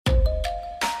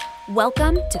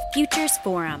Welcome to Futures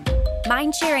Forum,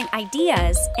 mind-sharing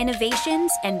ideas,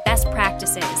 innovations, and best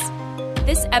practices.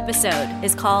 This episode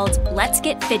is called Let's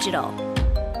Get Phygital.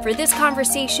 For this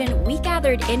conversation, we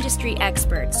gathered industry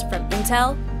experts from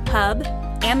Intel, Hub,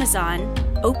 Amazon,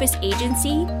 Opus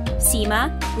Agency,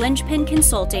 SEMA, Lynchpin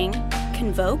Consulting,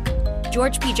 Convoke,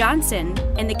 George P. Johnson,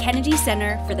 and the Kennedy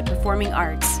Center for the Performing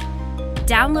Arts.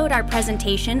 Download our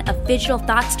presentation of Phygital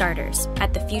Thought Starters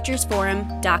at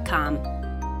thefuturesforum.com.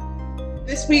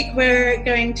 This week we're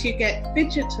going to get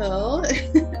phygital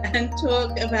and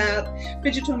talk about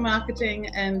phygital marketing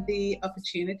and the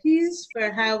opportunities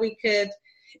for how we could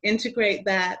integrate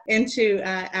that into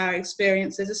our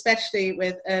experiences, especially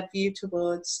with a view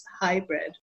towards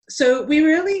hybrid. So we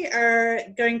really are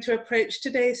going to approach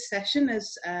today's session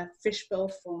as a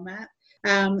fishbowl format.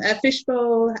 A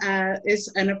fishbowl is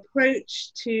an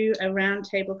approach to a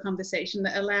roundtable conversation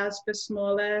that allows for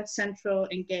smaller, central,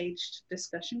 engaged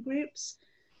discussion groups,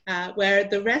 where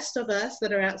the rest of us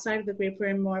that are outside of the group are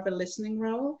in more of a listening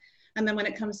role. And then when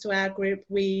it comes to our group,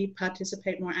 we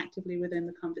participate more actively within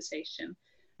the conversation.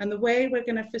 And the way we're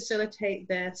going to facilitate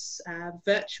this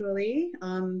virtually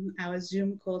on our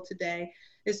Zoom call today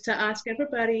is to ask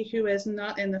everybody who is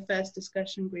not in the first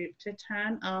discussion group to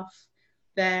turn off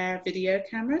their video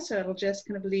camera, so it'll just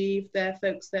kind of leave the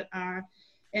folks that are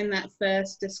in that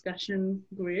first discussion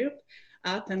group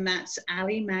up, and that's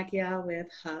Ali Magyar with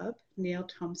Hub, Neil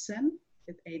Thompson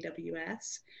with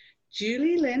AWS,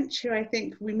 Julie Lynch, who I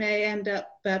think we may end up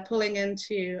pulling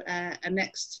into a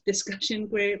next discussion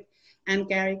group, and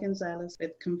Gary Gonzalez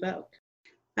with Convoke.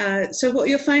 So what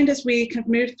you'll find as we kind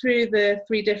of move through the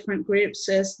three different groups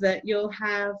is that you'll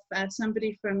have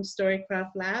somebody from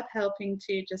Storycraft Lab helping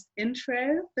to just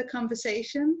intro the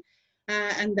conversation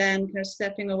and then kind of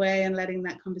stepping away and letting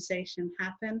that conversation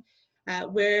happen.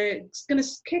 We're going to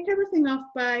kick everything off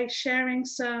by sharing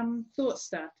some thought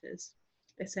starters,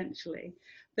 essentially,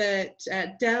 that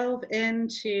delve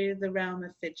into the realm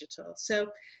of phygital.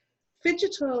 So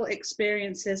phygital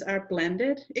experiences are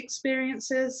blended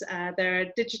experiences. There are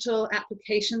digital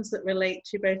applications that relate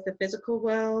to both the physical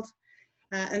world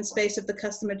and space of the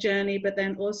customer journey, but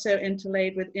then also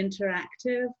interlaid with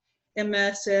interactive,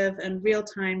 immersive, and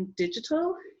real-time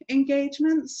digital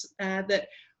engagements that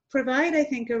provide, I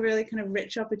think, a really kind of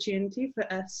rich opportunity for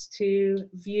us to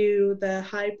view the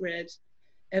hybrid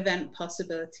event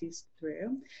possibilities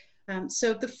through.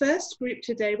 So the first group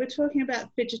today, we're talking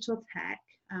about phygital tech.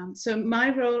 So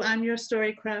my role, I'm your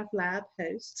Storycraft Lab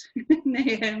host,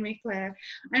 Naomi Claire.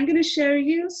 I'm going to show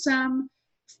you some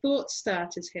thought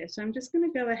starters here. So I'm just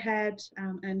going to go ahead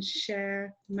and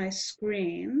share my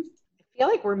screen. I feel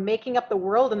like we're making up the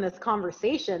world in this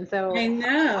conversation. So I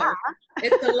know,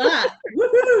 it's a lot.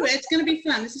 Woohoo! It's going to be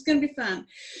fun. This is going to be fun.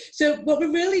 So what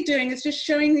we're really doing is just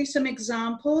showing you some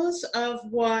examples of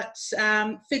what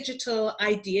phygital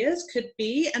ideas could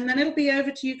be, and then it'll be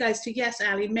over to you guys to, yes,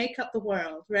 Ali, make up the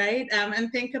world, right?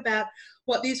 And think about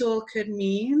what these all could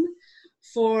mean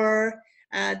for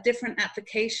different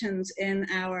applications in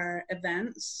our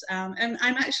events. And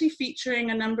I'm actually featuring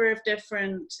a number of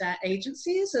different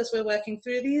agencies as we're working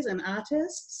through these, and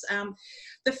artists.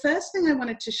 The first thing I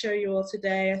wanted to show you all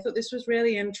today, I thought this was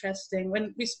really interesting.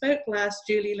 When we spoke last,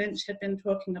 Julie Lynch had been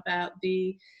talking about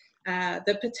the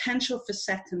potential for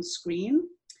second screen.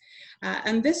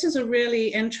 And this is a really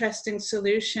interesting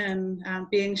solution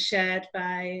being shared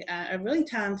by a really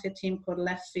talented team called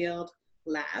Left Field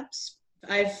Labs.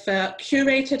 I've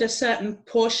curated a certain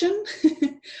portion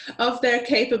of their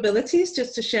capabilities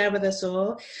just to share with us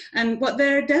all. And what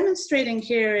they're demonstrating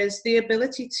here is the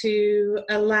ability to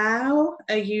allow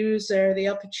a user the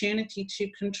opportunity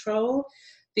to control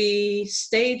the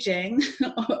staging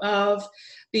of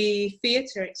the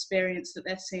theater experience that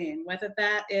they're seeing, whether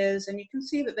that is, and you can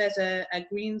see that there's a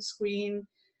green screen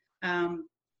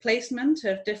placement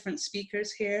of different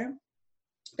speakers here.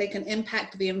 They can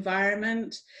impact the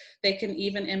environment. They can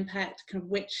even impact kind of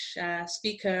which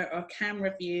speaker or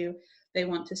camera view they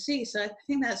want to see. So I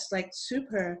think that's like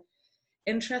super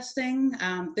interesting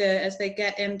as they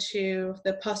get into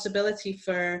the possibility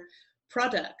for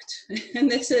product. And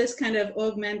this is kind of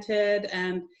augmented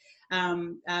and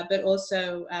but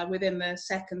also within the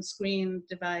second screen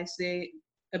device, the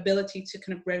ability to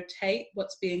kind of rotate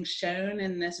what's being shown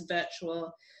in this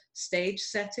virtual stage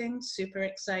setting, super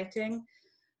exciting.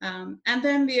 And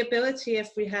then the ability,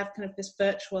 if we have kind of this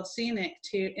virtual scenic,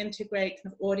 to integrate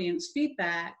kind of audience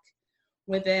feedback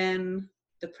within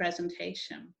the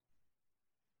presentation.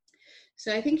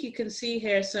 So I think you can see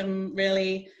here some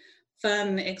really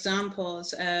fun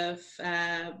examples of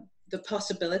the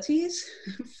possibilities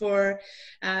for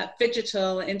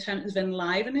Phygital in terms of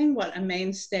enlivening what a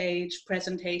main stage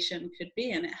presentation could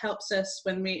be. And it helps us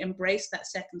when we embrace that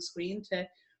second screen to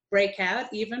break out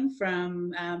even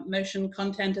from motion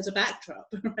content as a backdrop,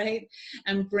 right?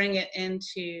 And bring it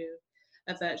into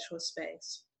a virtual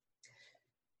space.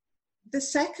 The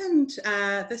second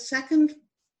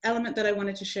element that I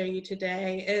wanted to show you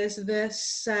today is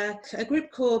this, a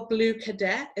group called Blue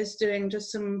Cadet is doing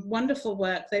just some wonderful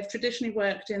work. They've traditionally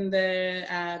worked in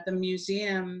the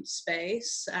museum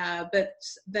space, but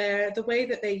the way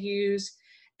that they use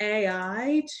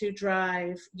AI to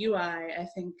drive UI, I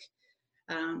think,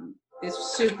 is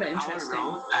super interesting.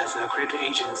 Our role as a creative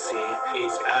agency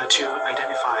is to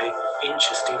identify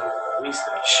interesting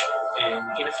research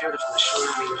and in the field of machine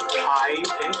learning, apply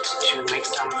it to make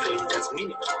something that's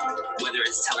meaningful. Whether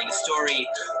it's telling a story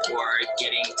or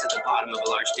getting to the bottom of a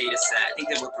large data set, I think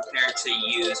that we're prepared to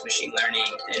use machine learning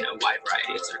in a wide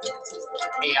variety of circumstances.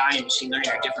 AI and machine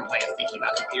learning are a different way of thinking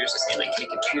about computers. To say, like, can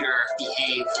a computer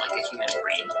behave like a human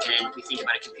brain? And we think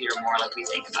about a computer more like we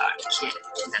think about a kid.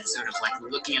 That's sort of like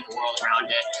looking at the world around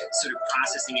it, sort of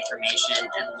processing information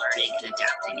and learning and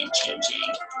adapting and changing.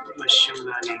 Machine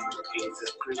learning is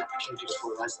a great opportunity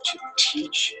for us to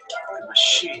teach the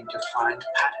machine to find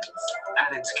patterns.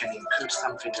 Patterns can include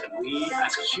something that we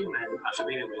as humans are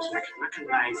familiar with, like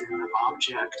recognizing an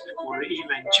object or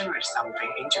even generate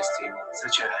something interesting,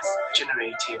 such as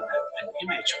generating an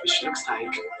image which looks like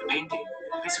a painting.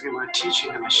 Basically, we're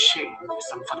teaching the machine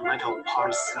some fundamental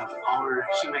parts of our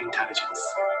human intelligence.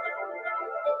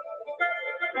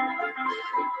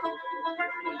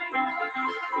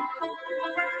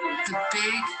 The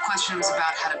big question was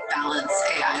about how to balance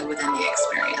AI within the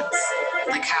experience,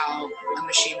 like how a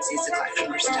machine sees the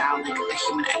collection versus how like a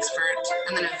human expert.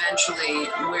 And then eventually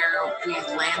where we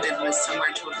landed was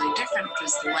somewhere totally different, which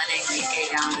was letting the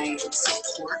AI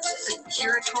support the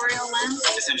curatorial lens.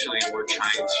 Essentially, we're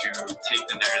trying to take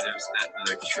the narratives that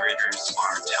the curators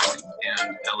are telling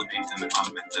and elevate them and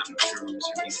augment them through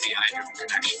these AI-driven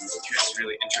connections. Here's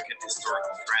really intricate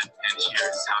historical thread, and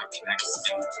here's how it connects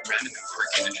in random and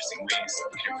quirky and interesting ways.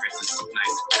 It creates this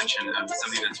nice tension of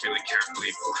something that's really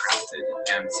carefully crafted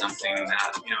and something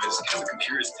that, is kind of a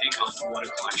computer's take on what a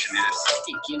collection is.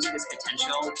 It gives you this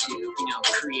potential to,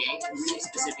 create really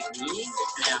specific meaning,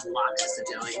 and it unlocks this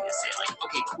ability to say, like,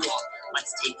 okay, cool,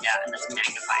 let's take that and let's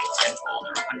magnify it tenfold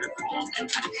or 100-fold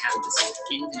and kind of have this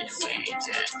infinite way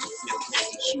to,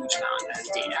 connect a huge amount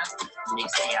of data. It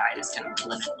makes AI this kind of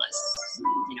limitless,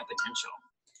 potential.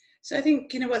 So I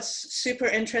think, what's super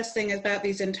interesting about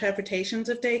these interpretations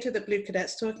of data that Blue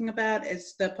Cadet's talking about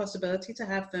is the possibility to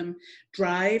have them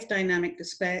drive dynamic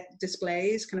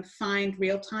displays, kind of find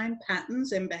real-time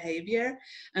patterns in behavior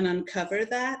and uncover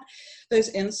those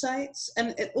insights.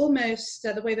 And it almost,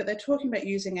 the way that they're talking about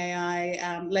using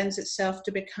AI lends itself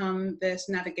to become this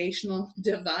navigational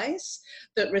device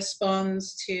that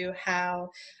responds to how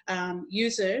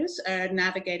users are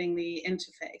navigating the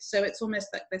interface. So it's almost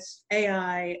like this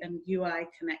AI and UI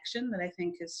connection that I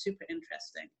think is super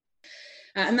interesting.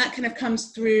 And that kind of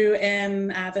comes through in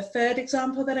the third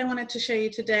example that I wanted to show you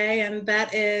today, and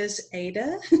that is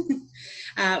Ada,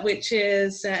 which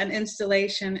is an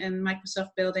installation in Microsoft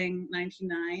Building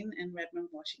 99 in Redmond,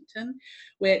 Washington,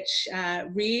 which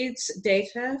reads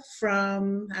data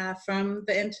from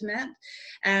the internet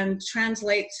and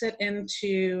translates it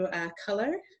into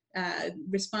color,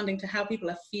 responding to how people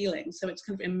are feeling. So it's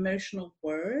kind of emotional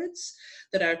words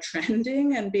that are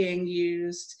trending and being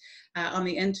used on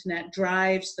the internet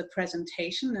drives the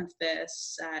presentation of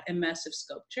this immersive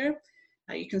sculpture.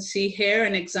 You can see here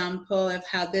an example of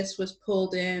how this was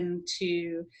pulled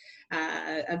into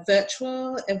a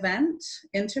virtual event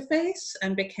interface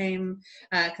and became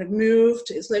kind of moved,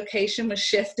 its location was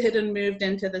shifted and moved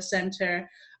into the center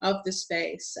of the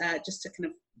space just to kind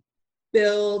of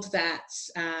build that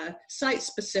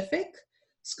site-specific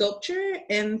sculpture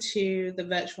into the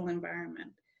virtual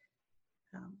environment.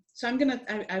 So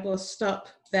I will stop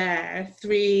there.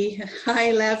 3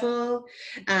 high-level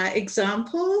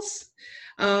examples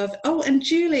of, and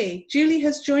Julie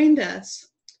has joined us.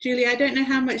 Julie, I don't know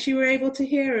how much you were able to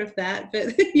hear of that,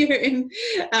 but you're in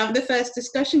the first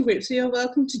discussion group, so you're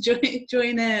welcome to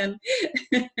join in.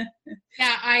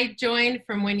 Yeah, I joined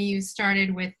from when you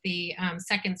started with the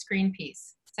second screen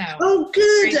piece. So. Oh,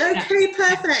 good. Okay,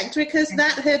 perfect. Because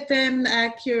that had been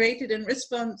curated in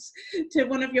response to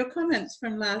one of your comments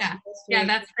from last week. Yeah,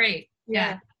 that's great.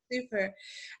 Yeah. Super.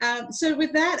 So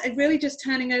with that, I'm really just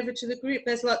turning over to the group.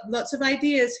 There's lots of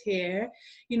ideas here.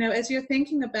 You know, as you're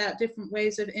thinking about different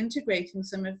ways of integrating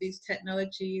some of these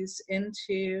technologies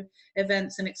into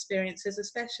events and experiences,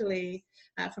 especially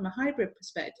from a hybrid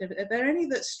perspective, are there any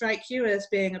that strike you as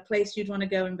being a place you'd want to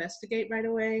go investigate right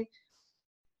away?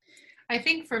 I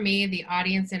think for me, the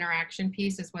audience interaction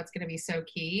piece is what's going to be so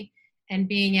key. And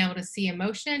being able to see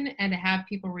emotion and to have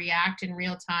people react in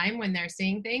real time when they're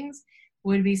seeing things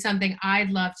would be something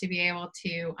I'd love to be able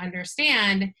to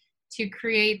understand, to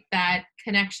create that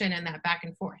connection and that back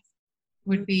and forth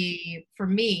would be, for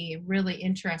me, really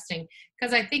interesting,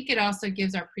 because I think it also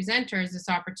gives our presenters this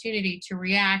opportunity to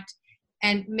react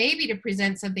and maybe to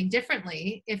present something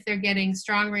differently if they're getting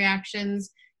strong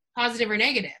reactions, positive or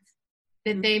negative,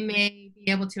 that they may be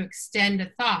able to extend a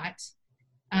thought,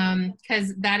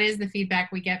 because that is the feedback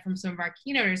we get from some of our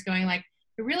keynoters going like,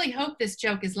 I really hope this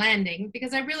joke is landing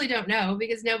because I really don't know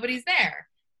because nobody's there.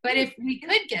 But if we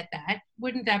could get that,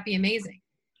 wouldn't that be amazing?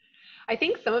 I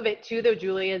think some of it too, though,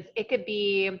 Julie, is it could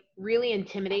be really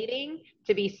intimidating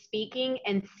to be speaking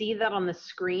and see that on the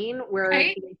screen where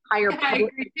Right? the entire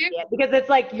public can see it. Because it's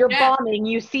like you're bombing,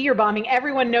 you see you're bombing,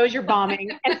 everyone knows you're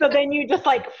bombing. And so then you just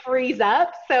like freeze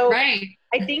up. So Right.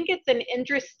 I think it's an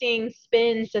interesting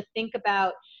spin to think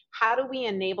about, how do we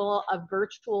enable a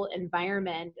virtual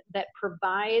environment that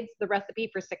provides the recipe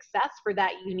for success for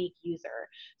that unique user?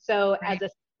 So as a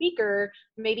speaker,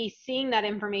 maybe seeing that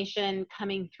information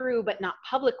coming through, but not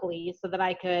publicly, so that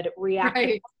I could react.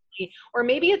 Right. Or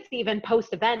maybe it's even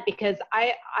post-event, because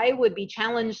I would be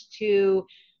challenged to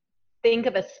think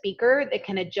of a speaker that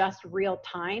can adjust real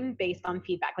time based on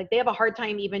feedback. Like they have a hard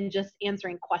time even just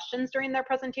answering questions during their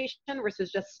presentation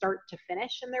versus just start to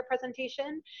finish in their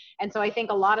presentation. And so I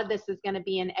think a lot of this is going to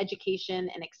be an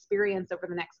education and experience over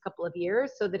the next couple of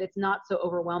years, so that it's not so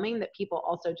overwhelming that people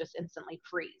also just instantly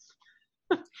freeze.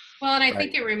 Well, and I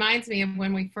think it reminds me of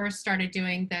when we first started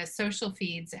doing the social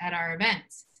feeds at our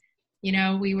events. You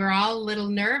know, we were all a little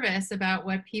nervous about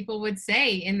what people would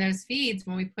say in those feeds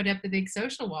when we put up the big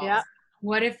social walls. Yeah.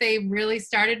 What if they really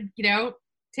started, you know,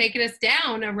 taking us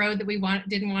down a road that we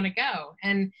didn't want to go?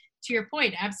 And to your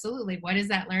point, absolutely. What is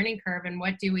that learning curve, and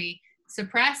what do we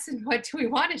suppress, and what do we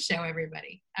want to show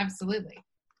everybody? Absolutely.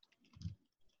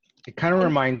 It kind of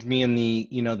reminds me in the,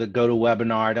 you know, the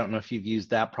GoToWebinar. I don't know if you've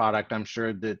used that product. I'm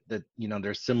sure that you know,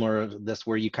 there's similar to this,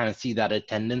 where you kind of see that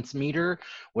attendance meter,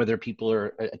 whether people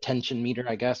are attention meter,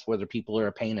 I guess, whether people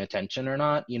are paying attention or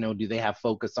not. You know, do they have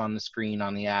focus on the screen,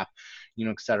 on the app, you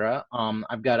know, et cetera.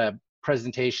 I've got a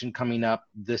presentation coming up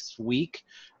this week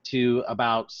to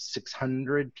about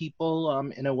 600 people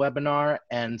in a webinar.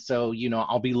 And so, you know,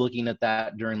 I'll be looking at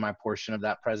that during my portion of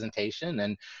that presentation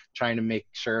and trying to make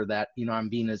sure that, you know, I'm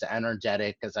being as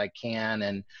energetic as I can.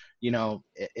 And, you know,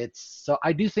 so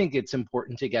I do think it's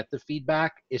important to get the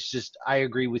feedback. It's just, I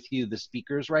agree with you. The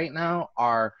speakers right now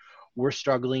we're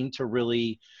struggling to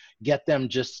really get them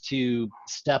just to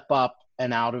step up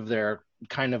and out of their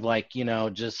kind of like, you know,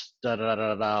 just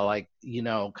like, you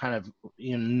know, kind of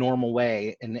in a normal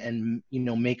way, and, you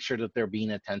know, make sure that they're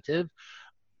being attentive.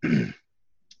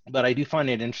 But I do find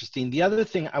it interesting. The other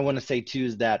thing I want to say too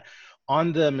is that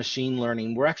on the machine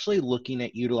learning, we're actually looking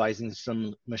at utilizing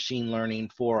some machine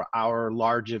learning for our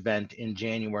large event in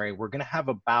January. We're going to have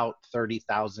about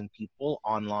 30,000 people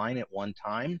online at one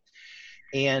time.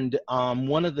 And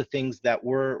one of the things that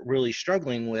we're really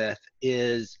struggling with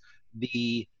is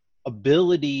the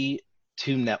ability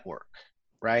to network,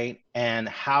 right? And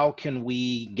how can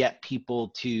we get people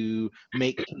to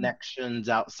make connections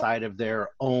outside of their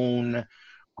own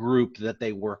group that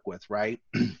they work with, right?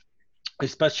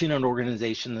 Especially in an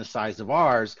organization the size of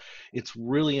ours, it's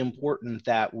really important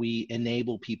that we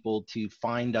enable people to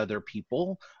find other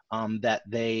people that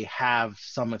they have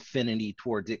some affinity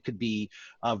towards. It could be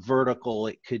vertical,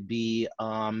 it could be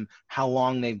how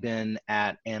long they've been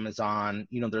at Amazon.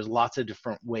 You know, there's lots of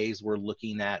different ways we're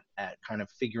looking at kind of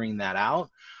figuring that out.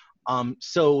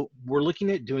 So we're looking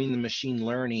at doing the machine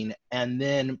learning and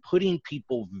then putting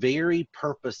people very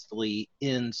purposefully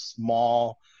in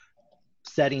small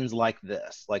settings like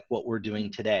this, like what we're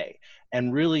doing today,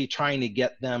 and really trying to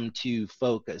get them to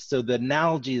focus. So the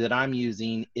analogy that I'm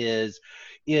using is,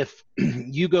 if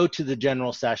you go to the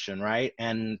general session, right,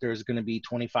 and there's going to be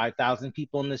 25,000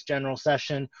 people in this general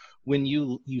session, when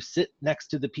you sit next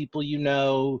to the people you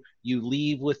know, you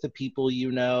leave with the people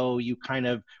you know, you kind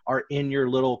of are in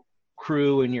your little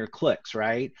crew and your cliques,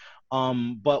 right?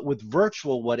 But with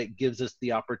virtual, what it gives us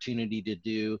the opportunity to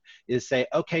do is say,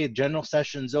 okay, general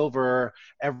session's over.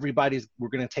 We're going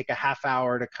to take a half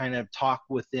hour to kind of talk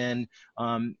within,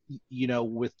 you know,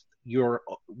 with you're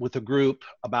with a group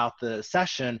about the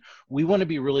session, we want to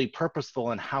be really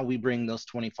purposeful in how we bring those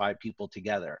 25 people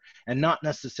together, and not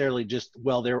necessarily just,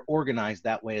 well, they're organized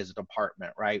that way as a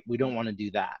department, right? We don't want to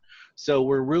do that. So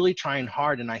we're really trying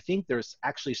hard, and I think there's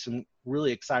actually some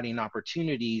really exciting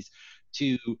opportunities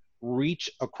to reach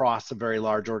across a very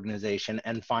large organization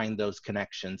and find those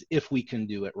connections if we can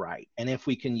do it right, and if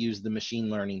we can use the machine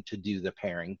learning to do the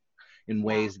pairing in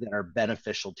ways that are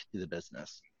beneficial to the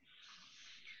business.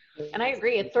 And I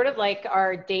agree. It's sort of like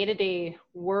our day-to-day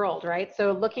world, right?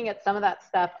 So looking at some of that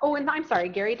stuff. Oh, and I'm sorry,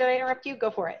 Gary, did I interrupt you? Go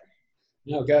for it.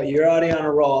 No, go. You're already on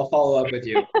a roll. I'll follow up with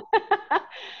you.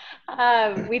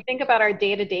 We think about our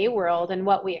day-to-day world and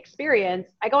what we experience.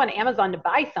 I go on Amazon to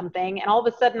buy something, and all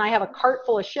of a sudden I have a cart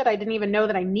full of shit I didn't even know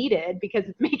that I needed because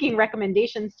it's making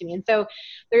recommendations to me. And so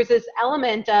there's this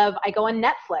element of, I go on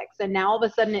Netflix, and now all of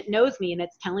a sudden it knows me and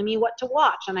it's telling me what to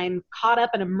watch, and I'm caught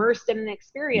up and immersed in an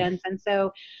experience. And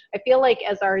so I feel like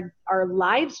as our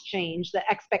lives change, the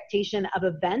expectation of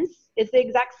events is the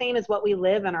exact same as what we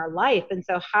live in our life. And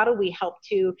so how do we help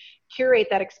to curate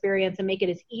that experience and make it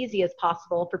as easy as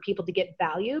possible for people to get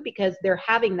value, because they're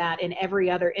having that in every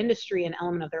other industry and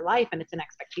element of their life, and it's an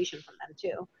expectation from them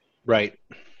too. Right.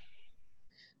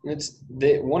 It's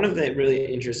one of the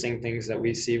really interesting things that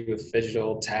we see with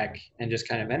digital tech and just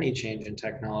kind of any change in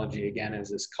technology, again,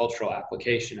 is this cultural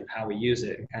application of how we use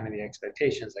it and kind of the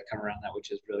expectations that come around that,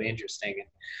 which is really interesting. And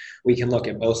we can look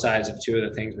at both sides of two of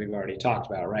the things we've already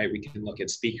talked about, right? We can look at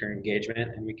speaker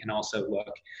engagement, and we can also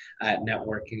look at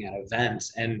networking at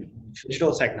events. And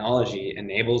digital technology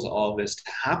enables all of this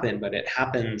to happen, but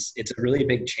it's a really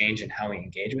big change in how we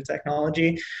engage with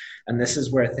technology. And this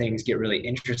is where things get really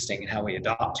interesting in how we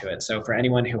adopt to it. So for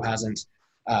anyone who hasn't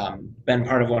been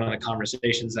part of one of the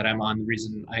conversations that I'm on, the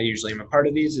reason I usually am a part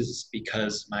of these is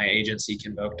because my agency,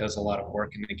 Convoke, does a lot of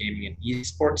work in the gaming and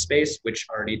esports space, which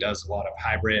already does a lot of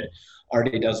hybrid,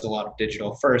 already does a lot of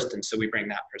digital first. And so we bring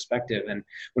that perspective. And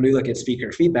when we look at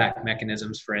speaker feedback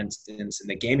mechanisms, for instance, in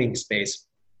the gaming space,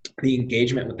 the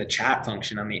engagement with the chat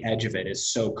function on the edge of it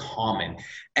is so common.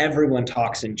 Everyone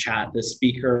talks in chat. The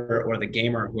speaker or the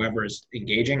gamer, whoever is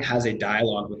engaging, has a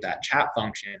dialogue with that chat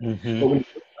function. Mm-hmm. But when you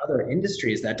look at other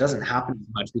industries, that doesn't happen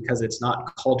as much because it's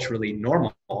not culturally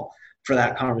normal for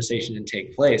that conversation to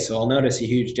take place. So I'll notice a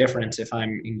huge difference if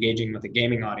I'm engaging with a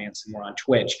gaming audience and we're on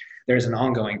Twitch. There's an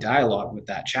ongoing dialogue with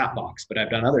that chat box. But I've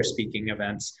done other speaking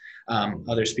events,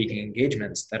 other speaking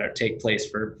engagements that take place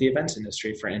for the events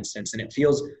industry, for instance, and it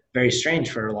feels very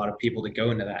strange for a lot of people to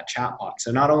go into that chat box.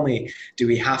 So not only do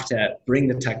we have to bring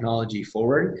the technology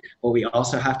forward, but we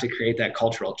also have to create that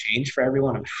cultural change for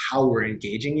everyone of how we're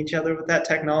engaging each other with that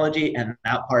technology. And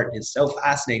that part is so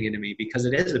fascinating to me because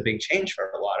it is a big change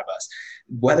for a lot of us,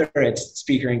 whether it's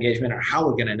speaker engagement or how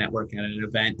we're going to network at an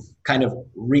event. Kind of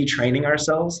retraining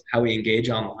ourselves, how we engage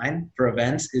online for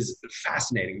events, is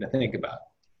fascinating to think about.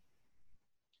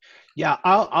 Yeah,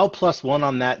 I'll plus one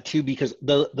on that too, because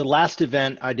the last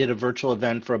event, I did a virtual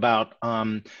event for about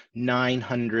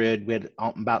 900, we had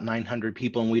about 900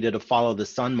 people, and we did a follow the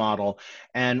sun model,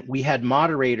 and we had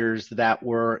moderators that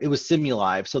were, it was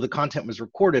simulive, so the content was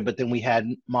recorded, but then we had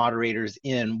moderators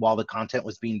in while the content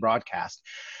was being broadcast.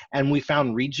 And we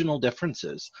found regional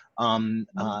differences,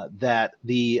 that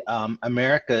the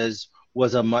Americas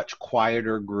was a much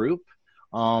quieter group.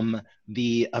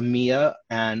 The EMEA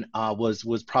and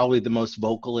was probably the most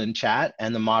vocal in chat,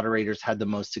 and the moderators had the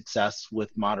most success with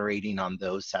moderating on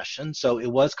those sessions. So it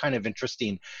was kind of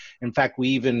interesting. In fact, we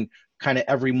even kind of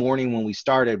every morning when we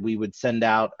started, we would send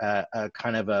out a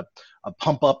kind of a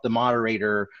pump up the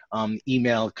moderator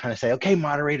email, kind of say, okay,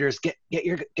 moderators, get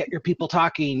your people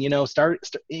talking, start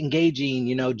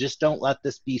engaging, just don't let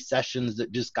this be sessions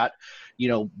that just got,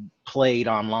 played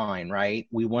online, right?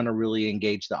 We want to really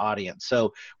engage the audience.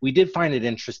 So we did find it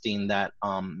interesting that,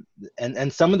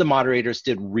 and some of the moderators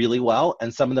did really well,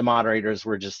 and some of the moderators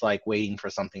were just like waiting for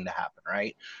something to happen,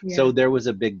 right? Yeah. So there was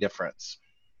a big difference.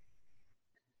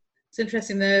 It's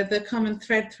interesting. The common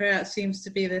thread throughout seems to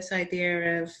be this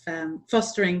idea of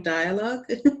fostering dialogue,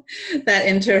 that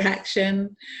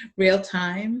interaction, real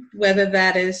time, whether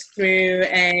that is through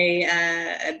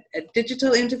a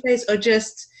digital interface or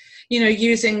just,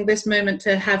 using this moment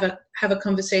to have a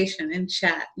conversation in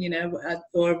chat,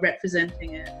 or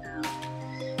representing it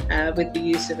with the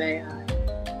use of AI.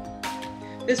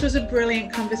 This was a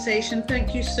brilliant conversation.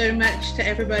 Thank you so much to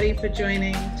everybody for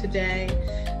joining today.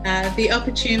 The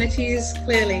opportunities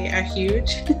clearly are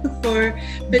huge for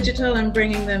digital and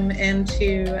bringing them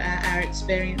into our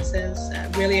experiences.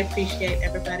 Really appreciate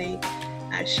everybody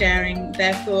sharing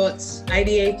their thoughts,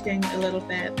 ideating a little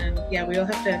bit, and we all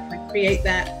have to create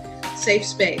that safe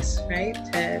space, right,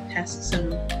 to test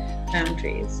some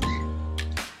boundaries.